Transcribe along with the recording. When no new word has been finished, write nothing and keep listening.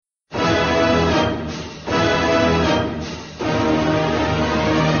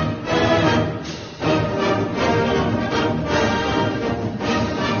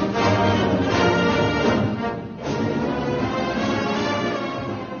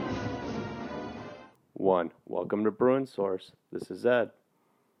everyone. Welcome to Bruin Source. This is Ed,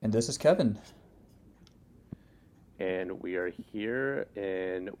 And this is Kevin. and we are here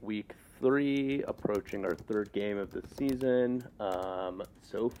in week three, approaching our third game of the season.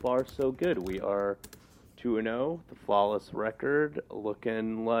 So far, so good. We are 2-0, the flawless record,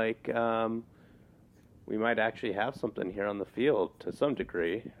 looking like we might actually have something here on the field to some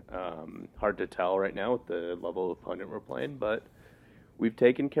degree. Hard to tell right now with the level of opponent we're playing, but we've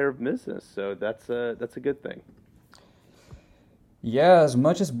taken care of business, so that's a good thing. Yeah, as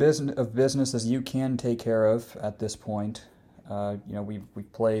much as business as you can take care of at this point.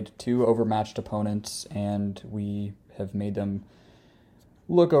 We've played two overmatched opponents, and we have made them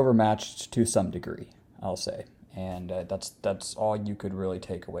look overmatched to some degree, I'll say. And that's all you could really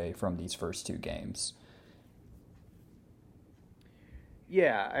take away from these first two games.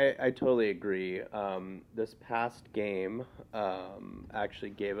 Yeah, I totally agree. This past game actually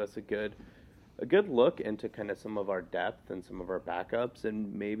gave us a good look into kind of some of our depth and some of our backups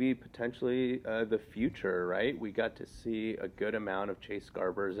and maybe potentially the future. Right, we got to see a good amount of Chase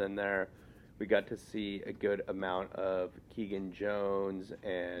Garbers in there. We got to see a good amount of Keegan Jones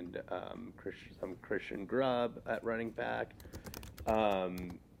and some Christian Grubb at running back.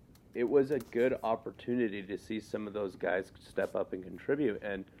 Um, it was a good opportunity to see some of those guys step up and contribute.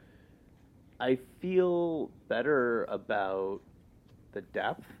 And I feel better about the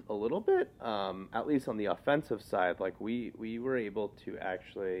depth a little bit, at least on the offensive side. Like we were able to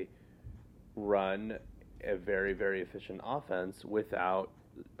actually run a very, very efficient offense without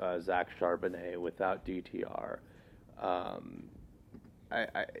Zach Charbonnet, without DTR. Um,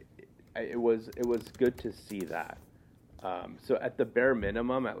 I, it was good to see that. So at the bare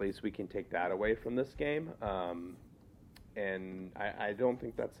minimum, at least we can take that away from this game, and I don't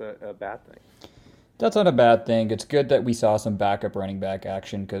think that's a bad thing. That's not a bad thing. It's good that we saw some backup running back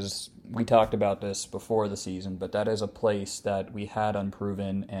action because we talked about this before the season, but that is a place that we had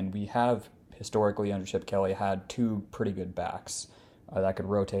unproven, and we have historically under Chip Kelly had two pretty good backs that could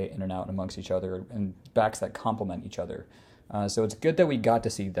rotate in and out amongst each other and backs that complement each other. So it's good that we got to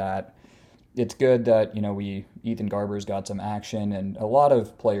see that. It's good that we Ethan Garber's got some action, and a lot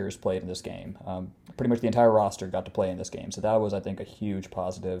of players played in this game. Pretty much the entire roster got to play in this game, so that was, I think, a huge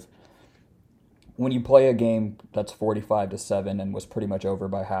positive. When you play a game that's 45-7 and was pretty much over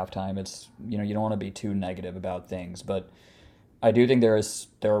by halftime, it's you don't want to be too negative about things, but I do think there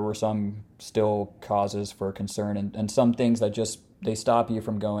were some still causes for concern, and some things that just they stop you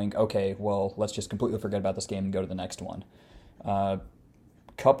from going, okay, well, let's just completely forget about this game and go to the next one.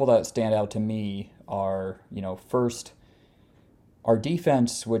 Couple that stand out to me are, first, our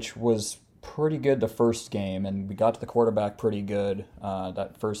defense, which was pretty good the first game, and we got to the quarterback pretty good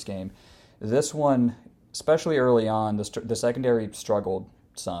that first game. This one, especially early on, the secondary struggled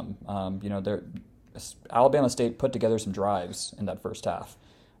some. Alabama State put together some drives in that first half,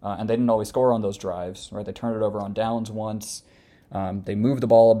 and they didn't always score on those drives. Right, they turned it over on downs once. They moved the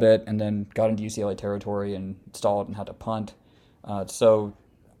ball a bit and then got into UCLA territory and stalled and had to punt. So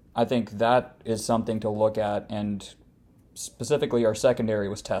I think that is something to look at, and specifically our secondary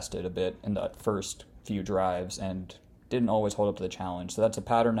was tested a bit in that first few drives and didn't always hold up to the challenge. So that's a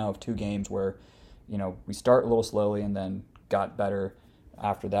pattern now of two games where, we start a little slowly and then got better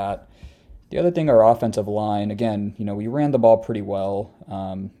after that. The other thing, our offensive line, again, we ran the ball pretty well,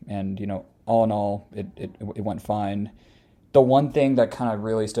 and, all in all, it went fine. The one thing that kind of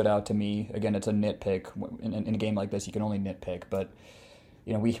really stood out to me, again, it's a nitpick. In a game like this, you can only nitpick, but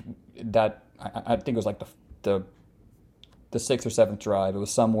I think it was like the sixth or seventh drive. It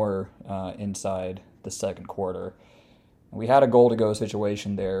was somewhere inside the second quarter. We had a goal to go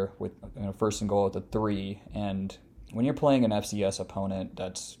situation there with first and goal at the 3, and when you're playing an FCS opponent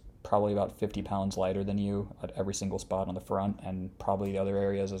that's probably about 50 pounds lighter than you at every single spot on the front and probably the other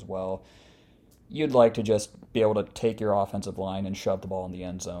areas as well, you'd like to just be able to take your offensive line and shove the ball in the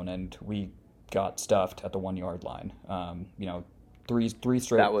end zone, and we got stuffed at the 1 yard line. Three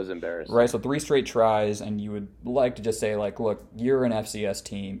straight. That was embarrassing. Right, so three straight tries, and you would like to just say, like, look, you're an FCS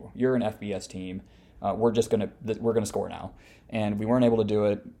team, you're an FBS team. We're gonna score now, and we weren't able to do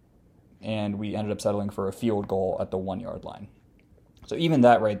it, and we ended up settling for a field goal at the 1 yard line. So even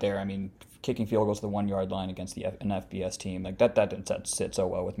that right there, I mean, kicking field goals to the 1 yard line against an FBS team, like that didn't sit so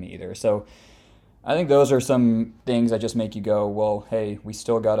well with me either. So I think those are some things that just make you go, well, hey, we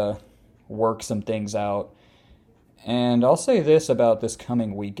still gotta work some things out. And I'll say this about this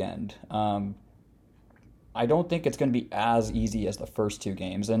coming weekend. I don't think it's going to be as easy as the first two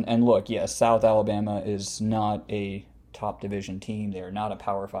games. And look, yes, South Alabama is not a top division team. They're not a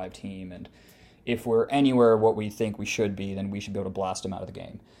Power 5 team. And if we're anywhere what we think we should be, then we should be able to blast them out of the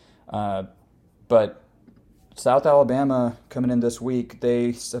game. But South Alabama coming in this week, they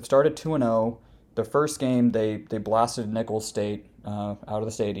have started 2-0. The first game, they blasted Nicholls State out of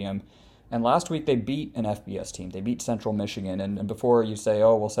the stadium. And last week, they beat an FBS team. They beat Central Michigan. And before you say,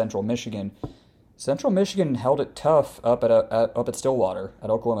 oh, well, Central Michigan held it tough up at Stillwater at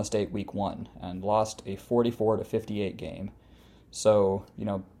Oklahoma State week 1 and lost a 44-58 game. So,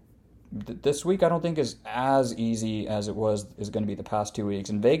 this week I don't think is as easy as is going to be the past 2 weeks.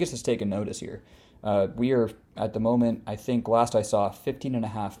 And Vegas has taken notice here. We are, at the moment, I think last I saw,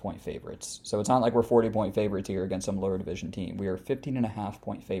 15.5-point favorites. So it's not like we're 40-point favorites here against some lower division team. We are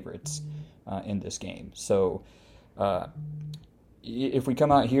 15.5-point favorites in this game. So if we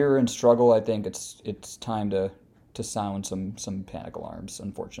come out here and struggle, I think it's time to sound some panic alarms,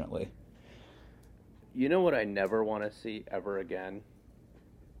 unfortunately. You know what I never want to see ever again?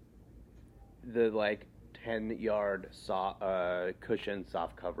 The 10-yard cushion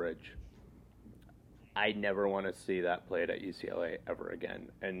soft coverage. I never want to see that played at UCLA ever again.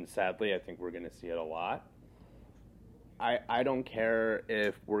 And sadly, I think we're going to see it a lot. I don't care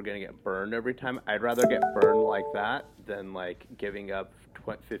if we're going to get burned every time. I'd rather get burned like that than giving up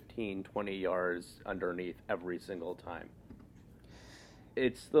 15, 20 yards underneath every single time.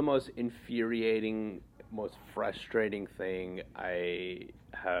 It's the most infuriating, most frustrating thing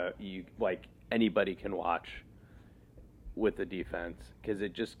anybody can watch with the defense, because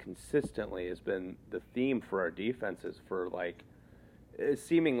it just consistently has been the theme for our defenses for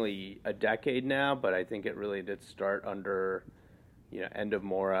seemingly a decade now, but I think it really did start under end of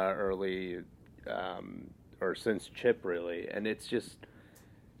Mora, early or since Chip really, and it's just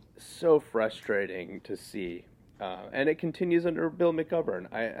so frustrating to see. And it continues under Bill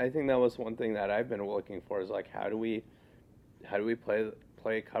McGovern. I think that was one thing that I've been looking for is how do we play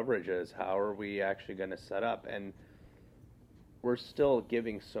coverages? How are we actually going to set up? And we're still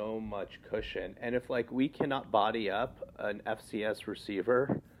giving so much cushion. And if we cannot body up an FCS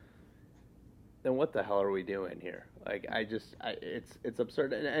receiver, then what the hell are we doing here? It's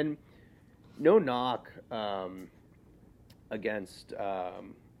absurd. And no knock against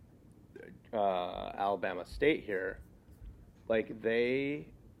Alabama State here. They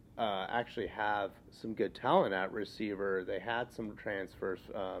actually have some good talent at receiver. They had some transfers,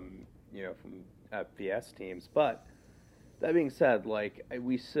 from FBS teams. But that being said,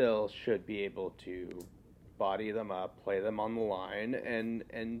 we still should be able to body them up, play them on the line,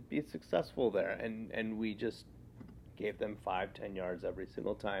 and be successful there. And we just gave them 5-10 yards every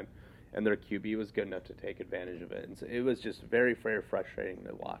single time, and their QB was good enough to take advantage of it. And so it was just very, very frustrating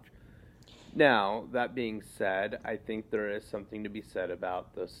to watch. Now, that being said, I think there is something to be said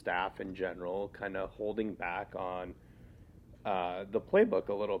about the staff in general kind of holding back on the playbook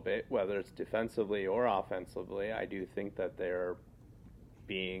a little bit, whether it's defensively or offensively. I do think that they're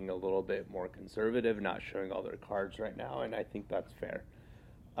being a little bit more conservative, not showing all their cards right now, and I think that's fair.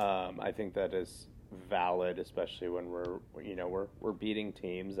 I think that is valid, especially when we're beating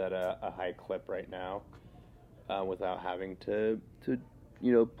teams at a high clip right now, without having to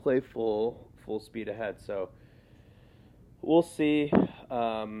play full speed ahead. So we'll see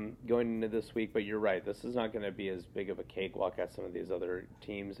going into this week, but you're right. This is not going to be as big of a cakewalk as some of these other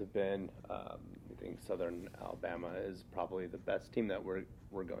teams have been. I think Southern Alabama is probably the best team that we're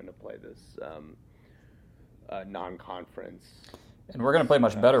going to play this non-conference. And we're going to play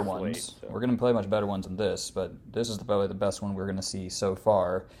much better ones. So. We're going to play much better ones than this, but this is probably the best one we're going to see so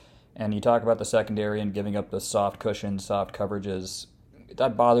far. And you talk about the secondary and giving up the soft cushions, soft coverages.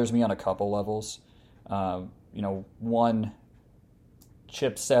 That bothers me on a couple levels. One,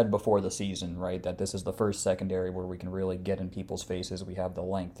 Chip said before the season, right, that this is the first secondary where we can really get in people's faces. We have the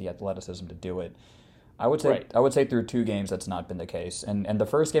length, the athleticism to do it. I would say through 2 games that's not been the case. And the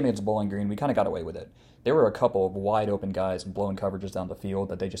first game against Bowling Green, we kind of got away with it. There were a couple of wide open guys and blowing coverages down the field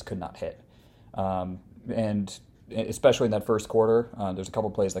that they just could not hit. And especially in that first quarter, there's a couple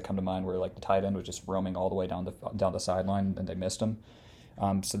plays that come to mind where the tight end was just roaming all the way down the sideline and they missed him.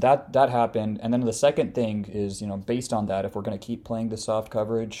 So that happened. And then the second thing is, based on that, if we're going to keep playing the soft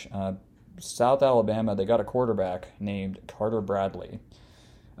coverage, South Alabama, they got a quarterback named Carter Bradley.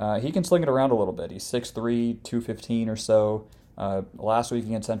 He can sling it around a little bit. He's 6'3", 215 or so. Last week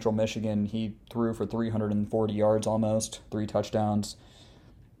against Central Michigan, he threw for 340 yards almost, 3 touchdowns.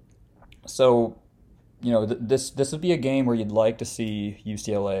 So, this would be a game where you'd like to see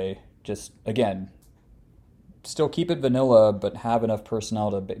UCLA just, again, still keep it vanilla, but have enough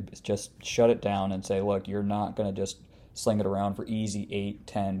personnel to just shut it down and say, look, you're not going to just sling it around for easy 8,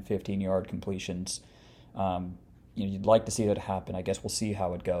 10, 15-yard completions. You'd like to see that happen. I guess we'll see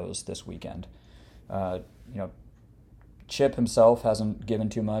how it goes this weekend. Chip himself hasn't given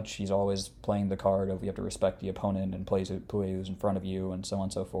too much. He's always playing the card of you have to respect the opponent and play who's in front of you and so on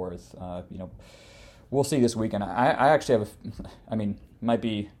and so forth. We'll see this weekend. I actually have I mean, might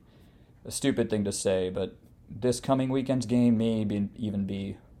be a stupid thing to say, but this coming weekend's game may even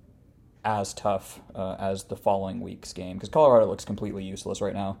be as tough as the following week's game because Colorado looks completely useless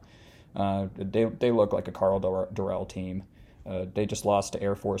right now. They look like a Carl Durrell team. They just lost to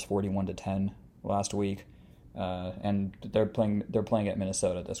Air Force 41-10 last week, and they're playing at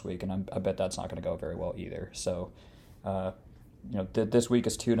Minnesota this week, and I bet that's not going to go very well either. So, this week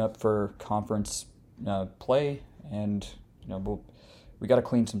is tune up for conference play, and we got to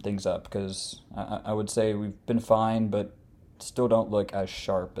clean some things up because I would say we've been fine, but still don't look as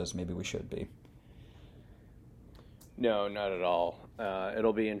sharp as maybe we should be. No, not at all.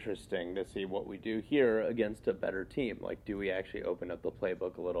 It'll be interesting to see what we do here against a better team. Like, do we actually open up the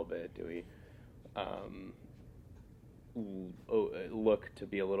playbook a little bit? Do we look to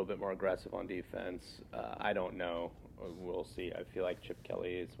be a little bit more aggressive on defense? I don't know. We'll see. I feel like Chip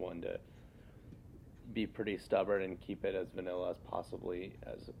Kelly is one to be pretty stubborn and keep it as vanilla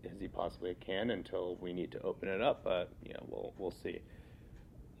as he possibly can until we need to open it up. But we'll see.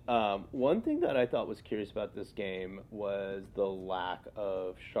 One thing that I thought was curious about this game was the lack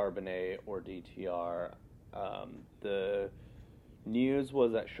of Charbonnet or DTR. The news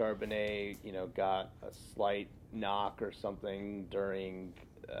was that Charbonnet, got a slight knock or something during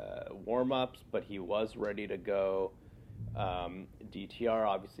warm-ups, but he was ready to go. DTR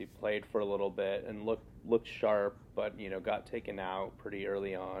obviously played for a little bit and looked sharp, but got taken out pretty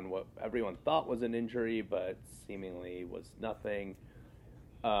early on. What everyone thought was an injury, but seemingly was nothing.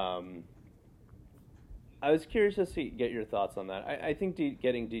 I was curious to get your thoughts on that. I think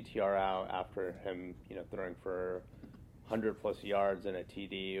getting DTR out after him, throwing for 100+ yards and a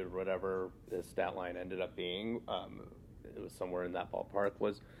TD or whatever his stat line ended up being, it was somewhere in that ballpark,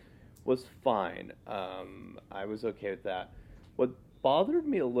 was fine. I was okay with that. What bothered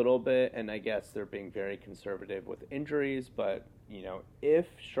me a little bit, and I guess they're being very conservative with injuries, but if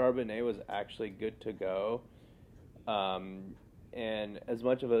Charbonnet was actually good to go, and as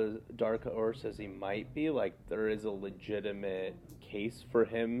much of a dark horse as he might be, there is a legitimate case for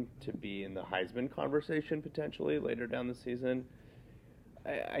him to be in the Heisman conversation potentially later down the season.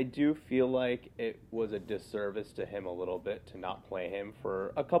 I do feel like it was a disservice to him a little bit to not play him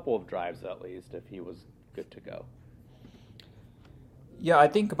for a couple of drives at least if he was good to go. Yeah, I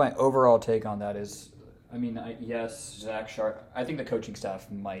think my overall take on that is, yes, Zach Sharp. I think the coaching staff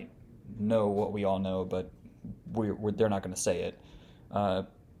might know what we all know, but they're not going to say it.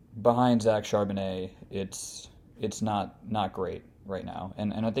 Behind Zach Charbonnet, it's not great right now,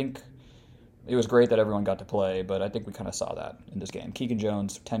 and I think it was great that everyone got to play, but I think we kind of saw that in this game. Keegan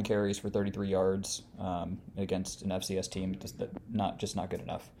Jones, 10 carries for 33 yards against an FCS team, not good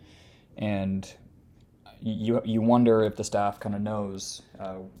enough, and you wonder if the staff kind of knows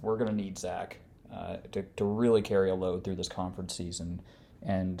we're going to need Zach to really carry a load through this conference season.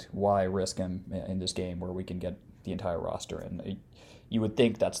 And why risk him in this game where we can get the entire roster? And you would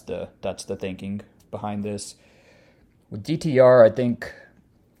think that's the thinking behind this. With DTR, I think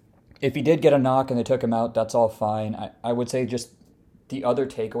if he did get a knock and they took him out, that's all fine. I would say just the other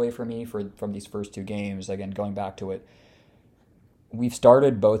takeaway for me from these first two games, again, going back to it, we've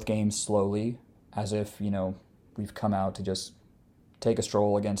started both games slowly, as if we've come out to just take a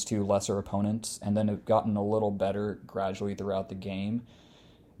stroll against two lesser opponents, and then have gotten a little better gradually throughout the game.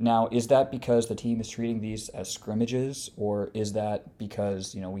 Now, is that because the team is treating these as scrimmages, or is that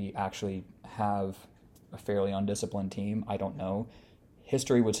because, we actually have a fairly undisciplined team? I don't know.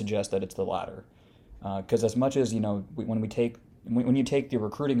 History would suggest that it's the latter. Because as much as, when you take the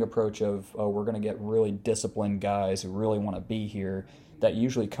recruiting approach of, we're going to get really disciplined guys who really want to be here, that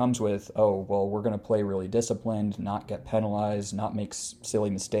usually comes with, we're going to play really disciplined, not get penalized, not make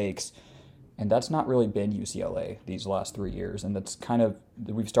silly mistakes. And that's not really been UCLA these last 3 years. And that's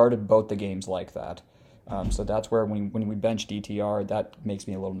we've started both the games like that. So that's where when we bench DTR, that makes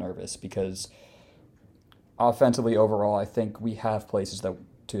me a little nervous because offensively overall, I think we have places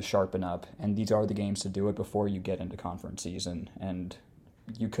to sharpen up. And these are the games to do it before you get into conference season. And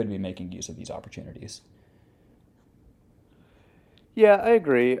you could be making use of these opportunities. Yeah, I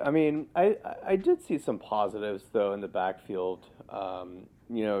agree. I did see some positives, though, in the backfield.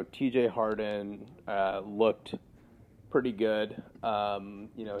 TJ Harden looked pretty good.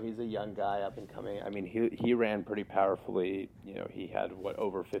 He's a young guy up and coming. He ran pretty powerfully. He had,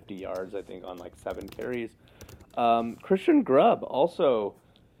 over 50 yards, I think, on 7 carries. Christian Grubb also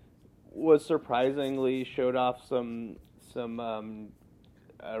was surprisingly showed off some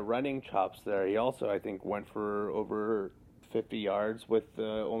running chops there. He also, I think, went for over 50 yards with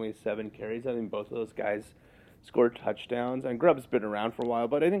only 7 carries. I think both of those guys scored touchdowns. And Grubb's been around for a while,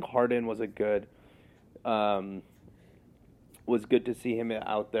 but I think Harden was good to see him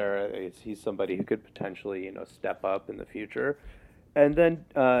out there. He's somebody who could potentially, step up in the future. And then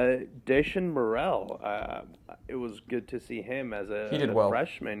Deshaun Morrell, it was good to see him as he did well.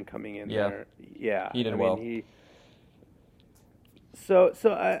 freshman coming in there. Yeah, he did well. So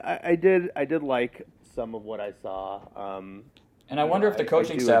I did like some of what I saw. And I wonder if the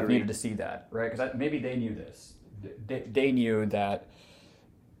coaching staff needed to see that, right? Because maybe they knew this. They knew that,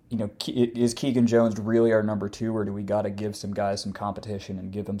 is Keegan Jones really our number 2, or do we got to give some guys some competition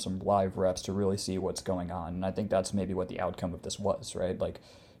and give them some live reps to really see what's going on? And I think that's maybe what the outcome of this was, right? Like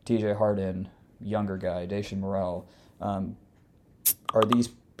TJ Harden, younger guy, Deshaun Morrell, are these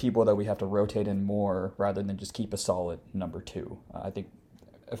people that we have to rotate in more rather than just keep a solid number 2? I think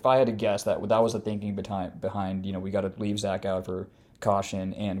if I had to guess, that was the thinking behind we got to leave Zach out for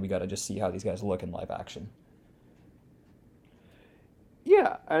caution, and we got to just see how these guys look in live action.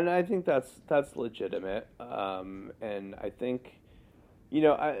 Yeah, and I think that's legitimate. And I think,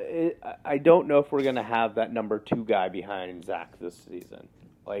 I don't know if we're going to have that number 2 guy behind Zach this season.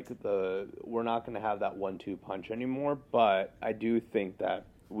 Like we're not going to have that 1-2 punch anymore. But I do think that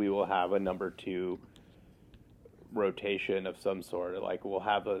we will have a number 2 rotation of some sort. Like we'll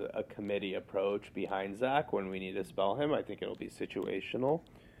have a committee approach behind Zach when we need to spell him. I think it'll be situational.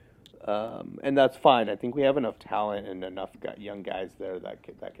 And that's fine. I think we have enough talent and enough young guys there that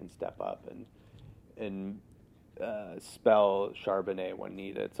can step up and spell Charbonnet when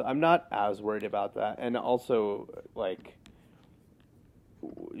needed. So I'm not as worried about that. And also, like,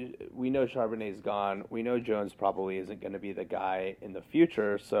 we know Charbonnet's gone. We know Jones probably isn't going to be the guy in the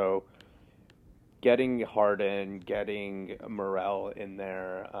future. So getting Harden, getting Morrell in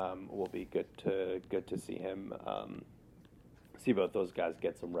there will be good to see him. See both those guys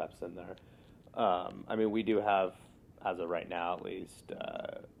get some reps in there. I mean, we do have, as of right now at least,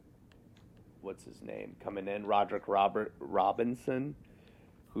 what's his name coming in, Roderick Robinson,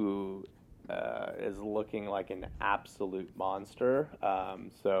 who is looking like an absolute monster.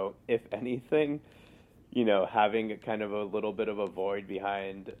 So if anything, having kind of a little bit of a void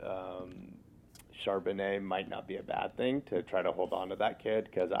behind Charbonnet might not be a bad thing to try to hold on to that kid,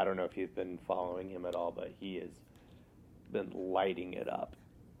 because I don't know if you've been following him at all, but he has been lighting it up.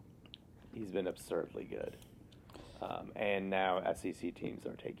 He's been absurdly good. And now SEC teams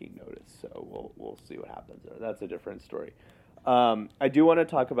are taking notice, so we'll see what happens there. That's a different story. I do want to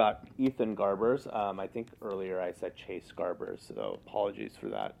talk about Ethan Garbers. I think earlier I said Chase Garbers, so apologies for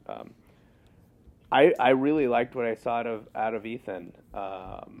that. I really liked what I saw out of Ethan.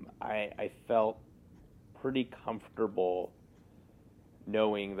 I felt pretty comfortable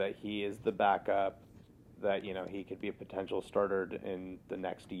knowing that he is the backup, that he could be a potential starter in the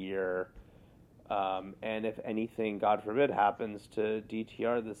next year. And if anything, God forbid, happens to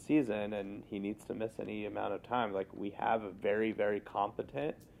DTR this season and he needs to miss any amount of time, like, we have a very, very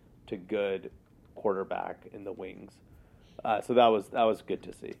competent to good quarterback in the wings. So that was good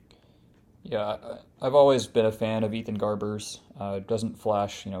to see. Yeah, I've always been a fan of Ethan Garbers. Doesn't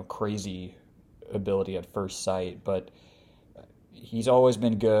flash, crazy ability at first sight, but he's always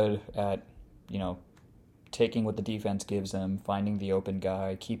been good at, taking what the defense gives him, finding the open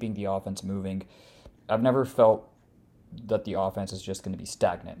guy, keeping the offense moving. I've never felt that the offense is just going to be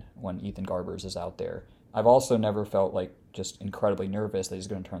stagnant when Ethan Garbers is out there. I've also never felt like just incredibly nervous that he's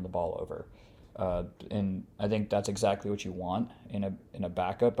going to turn the ball over. And I think that's exactly what you want in a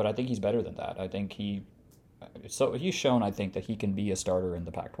backup, but I think he's better than that. I think he's shown, I think, that he can be a starter in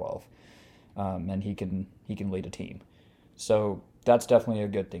the Pac-12, and he can lead a team. So that's definitely a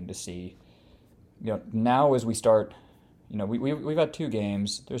good thing to see. Now as we start, we've had 2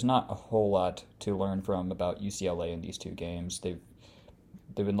 games. There's not a whole lot to learn from about UCLA in these 2 games. They've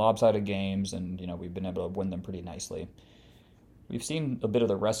been lopsided games, and we've been able to win them pretty nicely. We've seen a bit of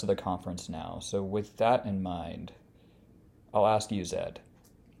the rest of the conference now. So with that in mind, I'll ask you, Zed,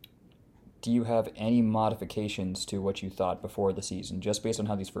 do you have any modifications to what you thought before the season, just based on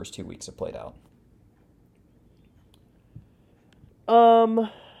how these first 2 weeks have played out?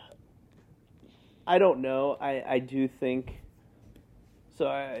 I don't know. I do think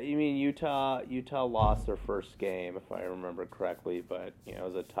so. You mean Utah lost their first game, if I remember correctly, but it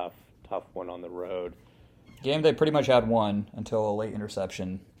was a tough one on the road. Game they pretty much had won until a late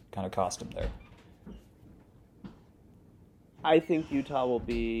interception kind of cost them there. I think Utah will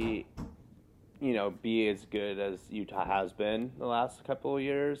be as good as Utah has been the last couple of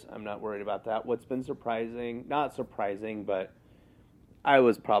years. I'm not worried about that. What's been not surprising, but I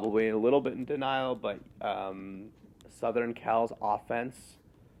was probably a little bit in denial, but Southern Cal's offense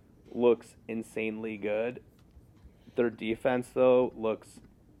looks insanely good. Their defense, though, looks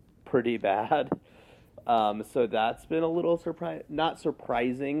pretty bad. So that's been a little not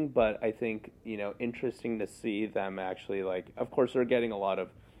surprising, but I think, interesting to see them actually, like, of course, they're getting a lot of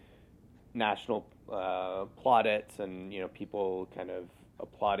national plaudits and, people kind of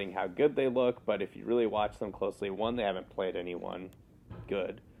applauding how good they look. But if you really watch them closely, one, they haven't played anyone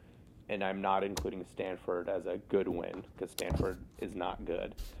good. And I'm not including Stanford as a good win because Stanford is not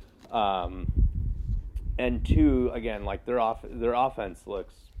good. And two, again, like their offense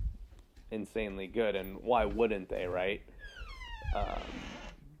looks insanely good, and why wouldn't they, right?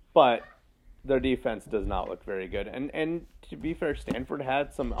 But their defense does not look very good. And to be fair, Stanford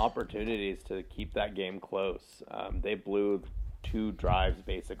had some opportunities to keep that game close. They blew 2 drives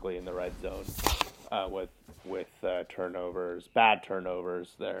basically in the red zone with turnovers, bad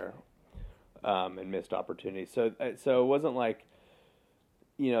turnovers there, and missed opportunities. So it wasn't like,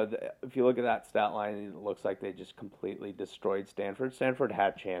 if you look at that stat line, it looks like they just completely destroyed Stanford. Stanford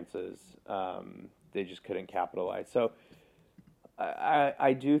had chances. They just couldn't capitalize. So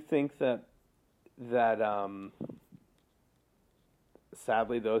I do think that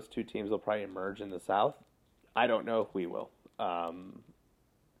sadly those 2 teams will probably emerge in the South. I don't know if we will. I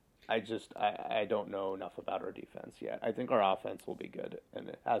don't know enough about our defense yet. I think our offense will be good, and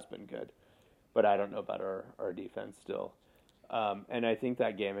it has been good. But I don't know about our defense still. And I think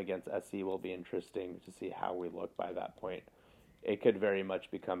that game against SC will be interesting to see how we look by that point. It could very much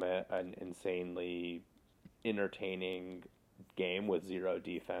become an insanely entertaining game with 0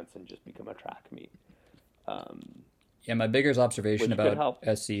 defense and just become a track meet. Yeah, my biggest observation about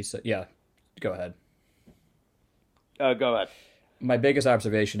SC... So, yeah, go ahead. Go ahead. My biggest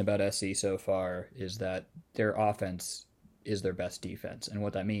observation about SC so far is that their offense is their best defense. And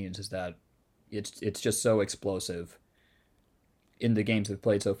what that means is that it's just so explosive in the games they've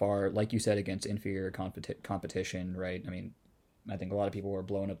played so far, like you said, against inferior competition, right? I mean, I think a lot of people were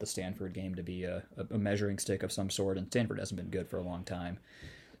blowing up the Stanford game to be a measuring stick of some sort, and Stanford hasn't been good for a long time.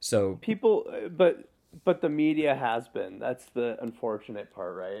 So but the media has been. That's the unfortunate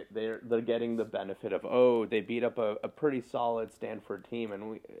part, right? They're getting the benefit of, they beat up a pretty solid Stanford team,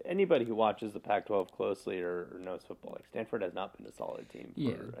 and anybody who watches the Pac-12 closely or knows football, like Stanford has not been a solid team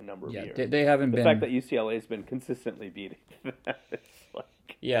for a number of years. They haven't been. The fact that UCLA has been consistently beating them,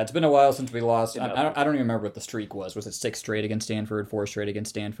 it's been a while since we lost. I don't even remember what the streak was. Was it 6 straight against Stanford, 4 straight against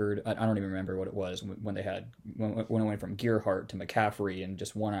Stanford? I don't even remember what it was when it went from Gearhart to McCaffrey and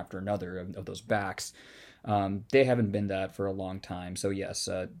just one after another of those backs. They haven't been that for a long time. So yes,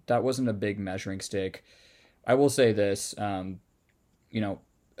 that wasn't a big measuring stick. I will say this,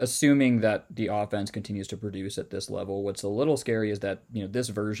 assuming that the offense continues to produce at this level, what's a little scary is that, this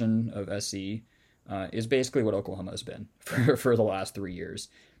version of SC is basically what Oklahoma has been for the last 3 years.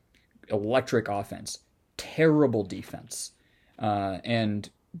 Electric offense, terrible defense. And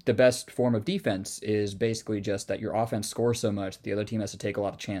the best form of defense is basically just that your offense scores so much that the other team has to take a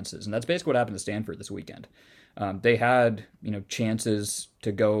lot of chances. And that's basically what happened to Stanford this weekend. They had, chances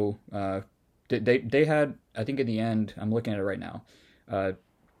to go. They had, I think in the end, I'm looking at it right now,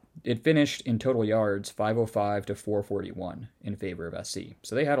 it finished in total yards 505 to 441 in favor of SC.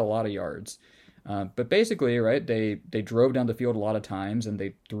 So they had a lot of yards. But basically, right, they drove down the field a lot of times, and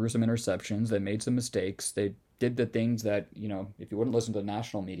they threw some interceptions. They made some mistakes. They did the things that, if you wouldn't listen to the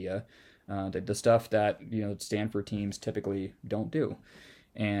national media, the stuff that, Stanford teams typically don't do.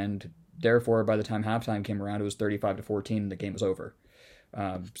 And therefore, by the time halftime came around, it was 35-14, and the game was over.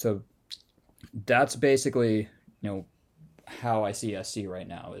 So that's basically, how I see SC right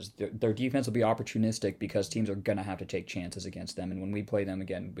now is their defense will be opportunistic because teams are going to have to take chances against them. And when we play them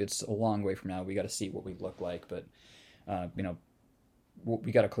again, it's a long way from now. We got to see what we look like. But,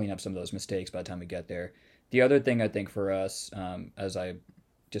 we got to clean up some of those mistakes by the time we get there. The other thing I think for us, as I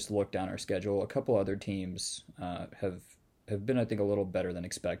just look down our schedule, a couple other teams have been, I think, a little better than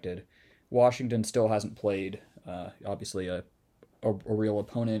expected. Washington still hasn't played, obviously, a real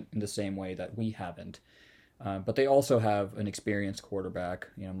opponent in the same way that we haven't. But they also have an experienced quarterback,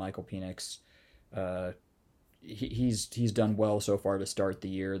 Michael Penix. He's done well so far to start the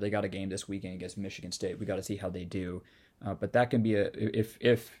year. They got a game this weekend against Michigan State. We got to see how they do. But that can be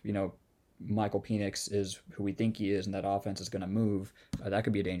if Michael Penix is who we think he is, and that offense is going to move, that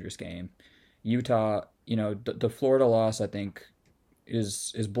could be a dangerous game. Utah, the Florida loss, I think,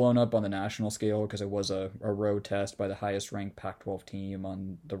 is blown up on the national scale because it was a road test by the highest ranked Pac-12 team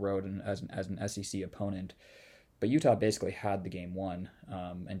on the road and as an SEC opponent. But Utah basically had the game won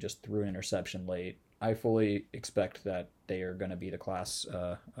and just threw an interception late. I fully expect that they are going to be the class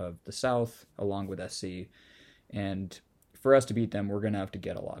of the South along with SC. And for us to beat them, we're going to have to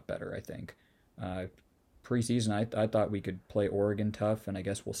get a lot better, I think. Uh, Preseason, I thought we could play Oregon tough, and I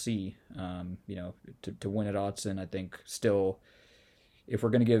guess we'll see. To win at Autzen, I think still, if we're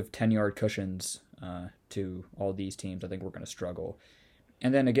going to give 10-yard cushions to all these teams, I think we're going to struggle.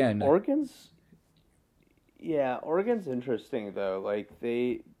 And then again, Oregon's interesting though. Like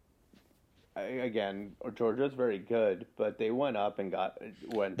again, Georgia's very good, but they went up and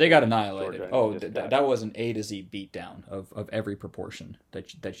they got annihilated. Oh, that was an A to Z beatdown of every proportion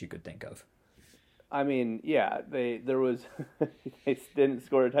that you could think of. I mean, yeah, they didn't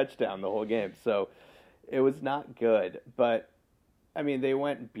score a touchdown the whole game, so it was not good. But I mean, they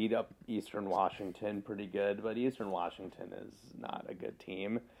went and beat up Eastern Washington pretty good, but Eastern Washington is not a good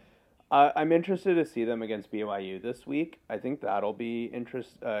team. I'm interested to see them against BYU this week. I think that'll be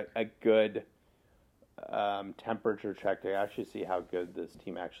a good temperature check to actually see how good this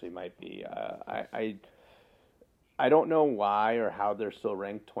team actually might be. I don't know why or how they're still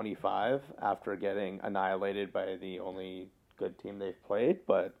ranked 25 after getting annihilated by the only good team they've played,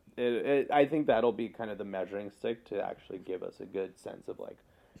 but I think that'll be kind of the measuring stick to actually give us a good sense of like,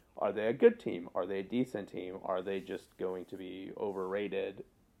 are they a good team? Are they a decent team? Are they just going to be overrated?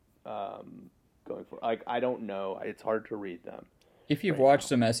 Going for like I don't know. It's hard to read them. If you've watched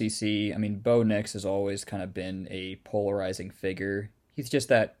some SEC, I mean, Bo Nix has always kind of been a polarizing figure. He's just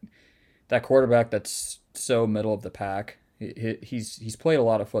that quarterback that's so middle of the pack. He's played a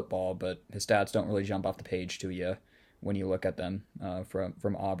lot of football, but his stats don't really jump off the page to you when you look at them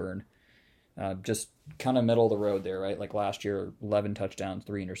from Auburn. Just kind of middle of the road there, right? Like last year, 11 touchdowns,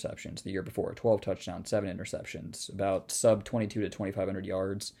 3 interceptions. The year before, 12 touchdowns, 7 interceptions, about sub 22 to 2,500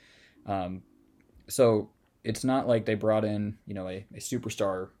 yards. So it's not like they brought in, a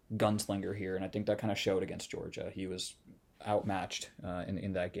superstar gunslinger here, and I think that kind of showed against Georgia. He was outmatched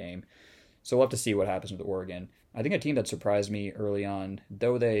in that game. So we'll have to see what happens with Oregon. I think a team that surprised me early on,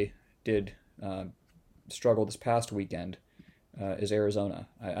 though they did struggle this past weekend, is Arizona.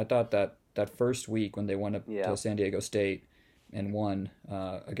 I thought that first week when they went up to San Diego State and won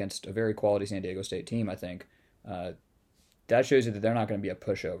against a very quality San Diego State team, I think, that shows you that they're not going to be a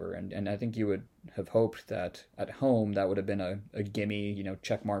pushover. And I think you would have hoped that at home that would have been a gimme,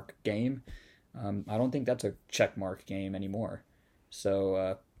 checkmark game. I don't think that's a checkmark game anymore.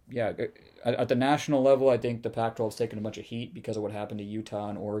 So, at the national level, I think the Pac-12's taken a bunch of heat because of what happened to Utah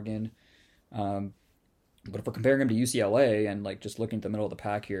and Oregon. But if we're comparing them to UCLA and like just looking at the middle of the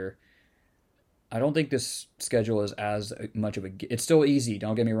pack here, I don't think this schedule is as much of a... It's still easy,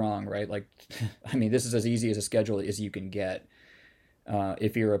 don't get me wrong, right? Like, I mean, this is as easy as a schedule as you can get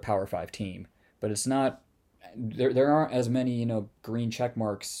if you're a Power 5 team. But it's not... There aren't as many, green check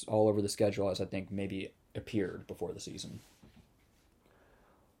marks all over the schedule as I think maybe appeared before the season.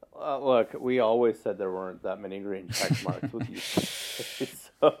 Look, we always said there weren't that many green check marks with you.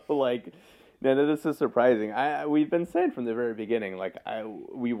 So, like... None of this is surprising. We've been saying from the very beginning,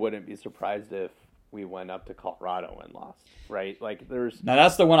 we wouldn't be surprised if we went up to Colorado and lost, right? Like, now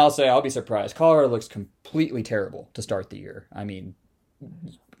that's the one I'll say I'll be surprised. Colorado looks completely terrible to start the year. I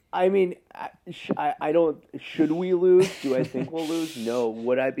don't. Should we lose? Do I think we'll lose? No.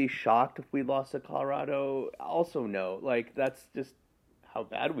 Would I be shocked if we lost to Colorado? Also, no. Like, that's just how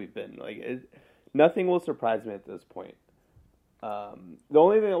bad we've been. Like, nothing will surprise me at this point. The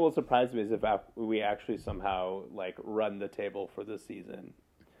only thing that will surprise me is if we actually somehow run the table for the season.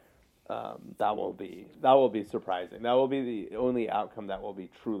 That will be surprising. That will be the only outcome that will be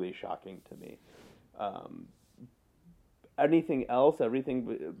truly shocking to me. Anything else,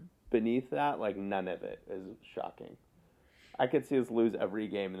 everything beneath that, none of it is shocking. I could see us lose every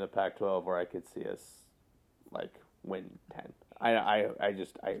game in the Pac-12, or I could see us win 10. I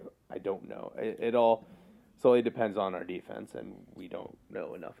don't know. It all solely depends on our defense, and we don't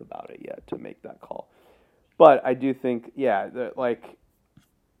know enough about it yet to make that call. But I do think,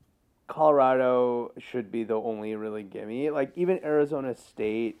 Colorado should be the only really gimme. Even Arizona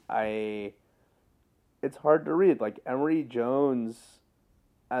State, it's hard to read. Emory Jones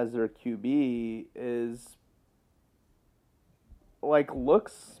as their QB is,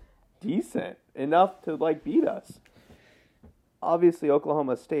 looks decent enough to, beat us. Obviously,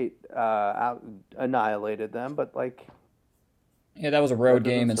 Oklahoma State annihilated them, but that was a road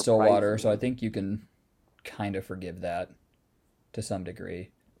game in Stillwater, so I think you can kind of forgive that to some degree.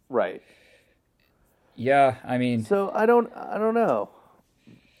 Right. Yeah, I mean. So I don't know.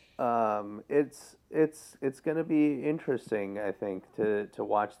 It's going to be interesting, I think, to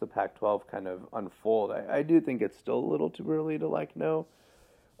watch the Pac-12 kind of unfold. I do think it's still a little too early to know.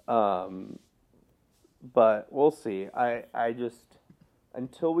 But we'll see.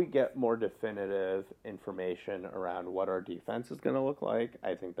 until we get more definitive information around what our defense is going to look like,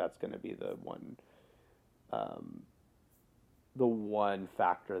 I think that's going to be um, the one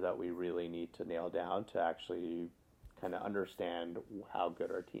factor that we really need to nail down to actually kind of understand how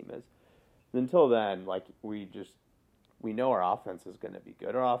good our team is. Until then, like we know our offense is going to be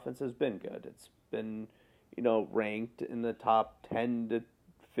good. Our offense has been good. It's been, ranked in the top 10 to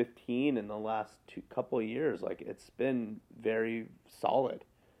 15 in the last couple of years. Like it's been very solid.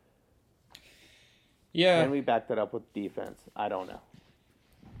 Yeah, Can we back that up with defense? I don't know.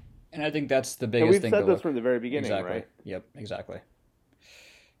 and I think that's the And biggest we've thing to said this look. from the very beginning, Exactly. right? Yep. Exactly.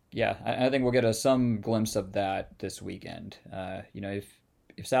 Yeah, I think we'll get some glimpse of that this weekend.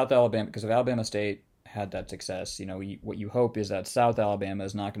 If South Alabama, because if Alabama State had that success, what you hope is that South Alabama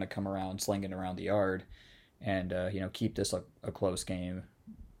is not going to come around slinging around the yard and keep this a close game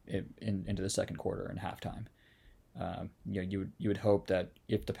into the second quarter and halftime. You would hope that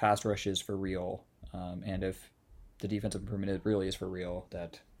if the pass rush is for real, and if the defensive improvement really is for real,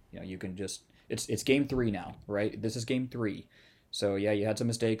 that you can just it's game three now, right? This is game three. So yeah, you had some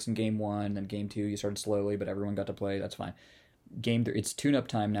mistakes in game one, then game two you started slowly, but everyone got to play. That's fine. Game three, it's tune-up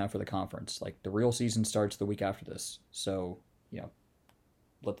time now for the conference. Like the real season starts the week after this. So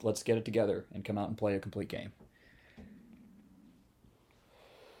let's get it together and come out and play a complete game.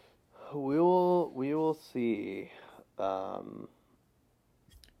 We will see. Um,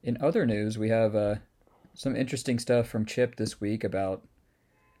 In other news, we have some interesting stuff from Chip this week about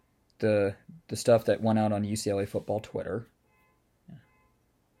the stuff that went out on UCLA football Twitter,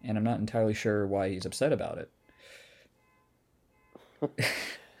 and I'm not entirely sure why he's upset about it.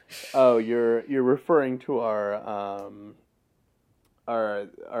 oh, you're referring to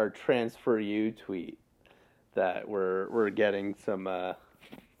our transfer you tweet that we're getting some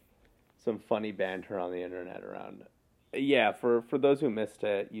funny banter on the internet around. Yeah, for those who missed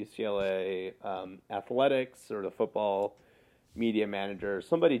it, UCLA athletics or the football media manager,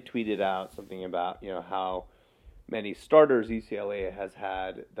 somebody tweeted out something about how many starters UCLA has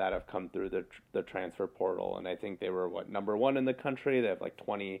had that have come through the transfer portal, and I think they were number one in the country. They have like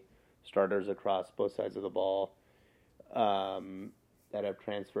 20 starters across both sides of the ball that have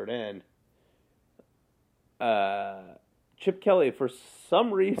transferred in. Chip Kelly, for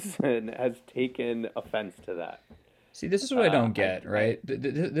some reason, has taken offense to that. See, this is what I don't get, right?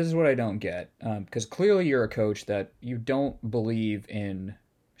 This is what I don't get. Because clearly you're a coach that you don't believe in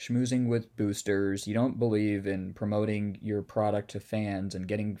schmoozing with boosters. You don't believe in promoting your product to fans and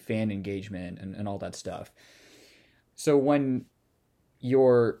getting fan engagement and all that stuff. So when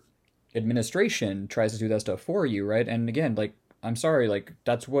your administration tries to do that stuff for you, right? And again, like, I'm sorry, like,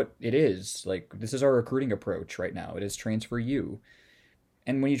 that's what it is. Like, this is our recruiting approach right now. It is transfer you.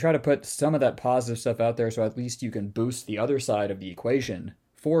 And when you try to put some of that positive stuff out there so at least you can boost the other side of the equation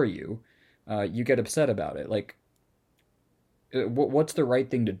for you, you get upset about it. Like, what's the right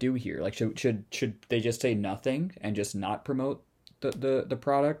thing to do here? Like, should they just say nothing and just not promote the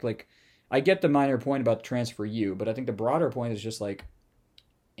product? Like, I get the minor point about transfer you, but I think the broader point is just like,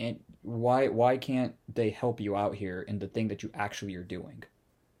 and why can't they help you out here in the thing that you actually are doing?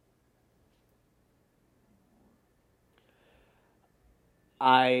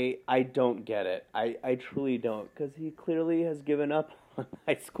 I don't get it. I truly don't, because he clearly has given up on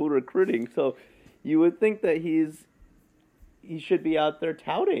high school recruiting. So you would think that he should be out there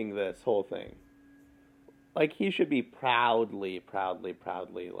touting this whole thing. Like he should be proudly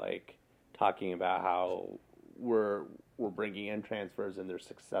like talking about how we're bringing in transfers and they're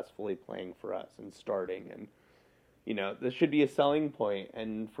successfully playing for us and starting, and this should be a selling point,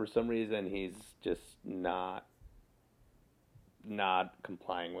 and for some reason he's just not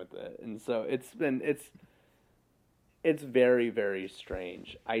complying with it. And so it's very, very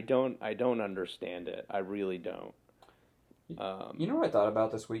strange. I don't understand it. I really don't. You know what I thought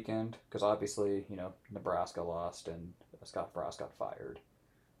about this weekend? Because obviously, Nebraska lost and Scott Frost got fired.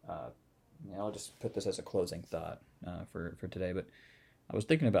 Uh, I'll just put this as a closing thought for today. But I was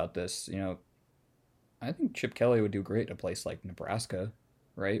thinking about this. I think Chip Kelly would do great at a place like Nebraska,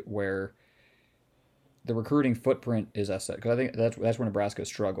 right? Where the recruiting footprint is set. Because I think that's where Nebraska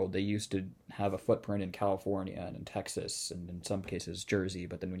struggled. They used to have a footprint in California and in Texas and in some cases Jersey.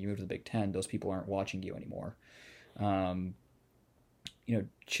 But then when you move to the Big Ten, those people aren't watching you anymore. Um,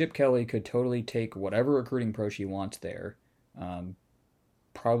 Chip Kelly could totally take whatever recruiting approach he wants there,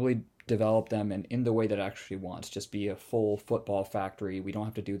 probably develop them in the way that it actually wants. Just be a full football factory. We don't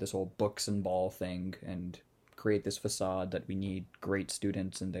have to do this whole books and ball thing and create this facade that we need great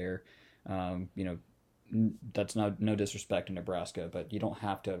students in there. That's no disrespect to Nebraska, but you don't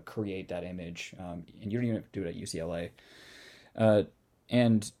have to create that image, and you don't even have to do it at UCLA. Uh,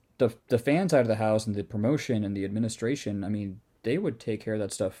 And the fan side of the house and the promotion and the administration, I mean, they would take care of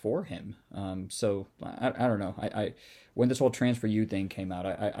that stuff for him. So I don't know. I when this whole transfer you thing came out,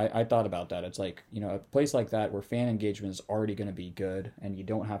 I thought about that. It's like, a place like that where fan engagement is already going to be good and you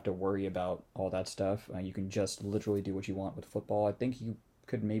don't have to worry about all that stuff. You can just literally do what you want with football. I think you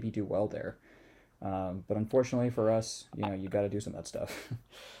could maybe do well there. But unfortunately for us, you got to do some of that stuff.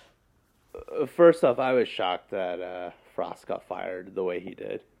 First off, I was shocked that Frost got fired the way he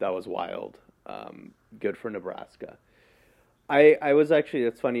did. That was wild. Good for Nebraska. I was actually,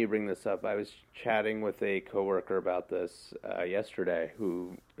 it's funny you bring this up. I was chatting with a coworker about this yesterday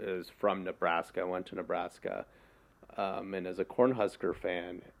who is from Nebraska, went to Nebraska, and is a Cornhusker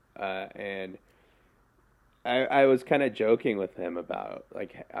fan. And I was kind of joking with him about,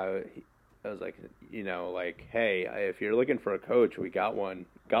 like, I was like, hey, if you're looking for a coach, we got one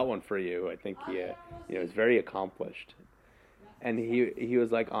for you. I think he, is very accomplished. And he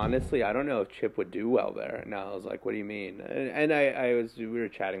was like, honestly, I don't know if Chip would do well there. And I was like, what do you mean? And we were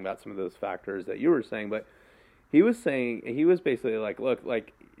chatting about some of those factors that you were saying, but he was basically like, look,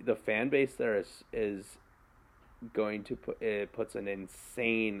 like the fan base there is going to puts an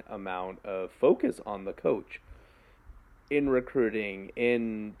insane amount of focus on the coach in recruiting,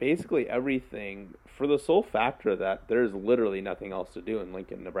 in basically everything, for the sole factor that there's literally nothing else to do in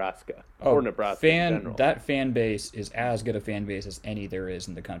Lincoln, Nebraska, or Nebraska in general. That fan base is as good a fan base as any there is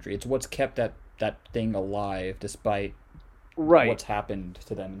in the country. It's what's kept that thing alive despite what's happened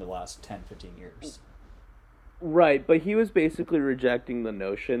to them in the last 10, 15 years. Right, but he was basically rejecting the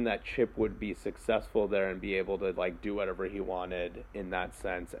notion that Chip would be successful there and be able to like do whatever he wanted in that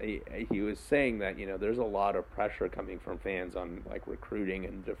sense. He was saying that, there's a lot of pressure coming from fans on like recruiting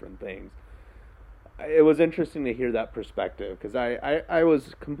and different things. It was interesting to hear that perspective because I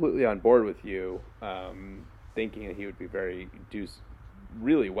was completely on board with you, thinking that he would do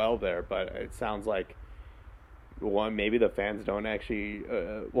really well there, but it sounds like maybe the fans don't actually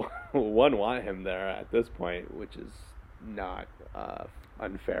want him there at this point, which is not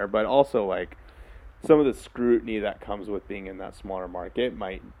unfair, but also like some of the scrutiny that comes with being in that smaller market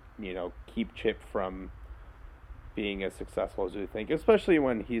might keep Chip from being as successful as we think, especially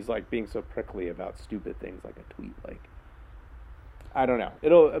when he's like being so prickly about stupid things like a tweet. Like, I don't know,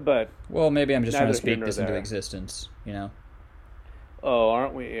 well, maybe I'm just trying to speak this into existence, Oh,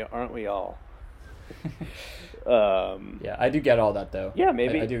 aren't we all? Yeah, I do get all that though. Yeah,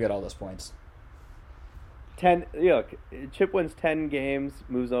 maybe I do get all those points. 10. Chip wins 10 games,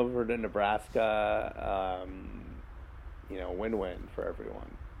 moves over to Nebraska. Win-win for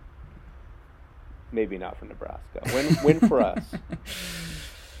everyone. Maybe not for Nebraska. Win for us.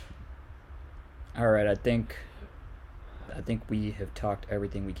 All right, I think we have talked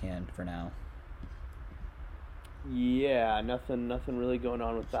everything we can for now. Yeah, nothing really going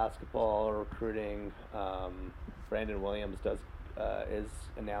on with basketball or recruiting. Brandon Williams is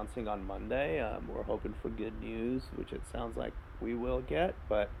announcing on Monday. We're hoping for good news, which it sounds like we will get.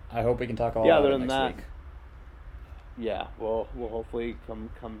 But I hope we can talk all about it next week. Yeah, we'll hopefully come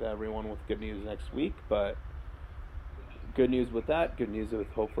to everyone with good news next week. But good news with that. Good news with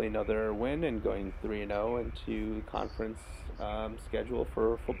hopefully another win and going 3-0 into conference schedule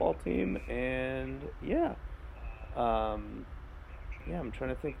for a football team. And yeah. I'm trying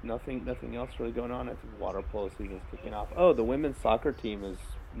to think. Nothing else really going on. I think water polo season is kicking off. Oh, the women's soccer team is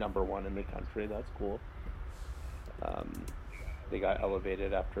number 1 in the country. That's cool. They got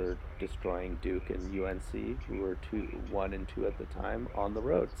elevated after destroying Duke and UNC, who were 1 and 2 at the time, on the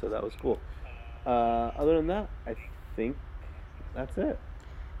road. So that was cool. Other than that, I think that's it.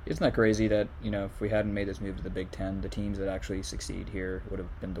 Isn't that crazy that, if we hadn't made this move to the Big Ten, the teams that actually succeed here would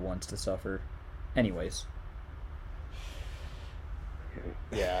have been the ones to suffer? Anyways.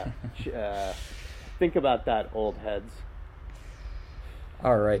 Yeah. Think about that, old heads.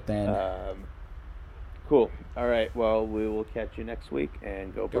 All right, then. Cool. All right. Well, we will catch you next week,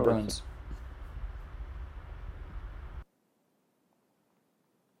 and go Bruins.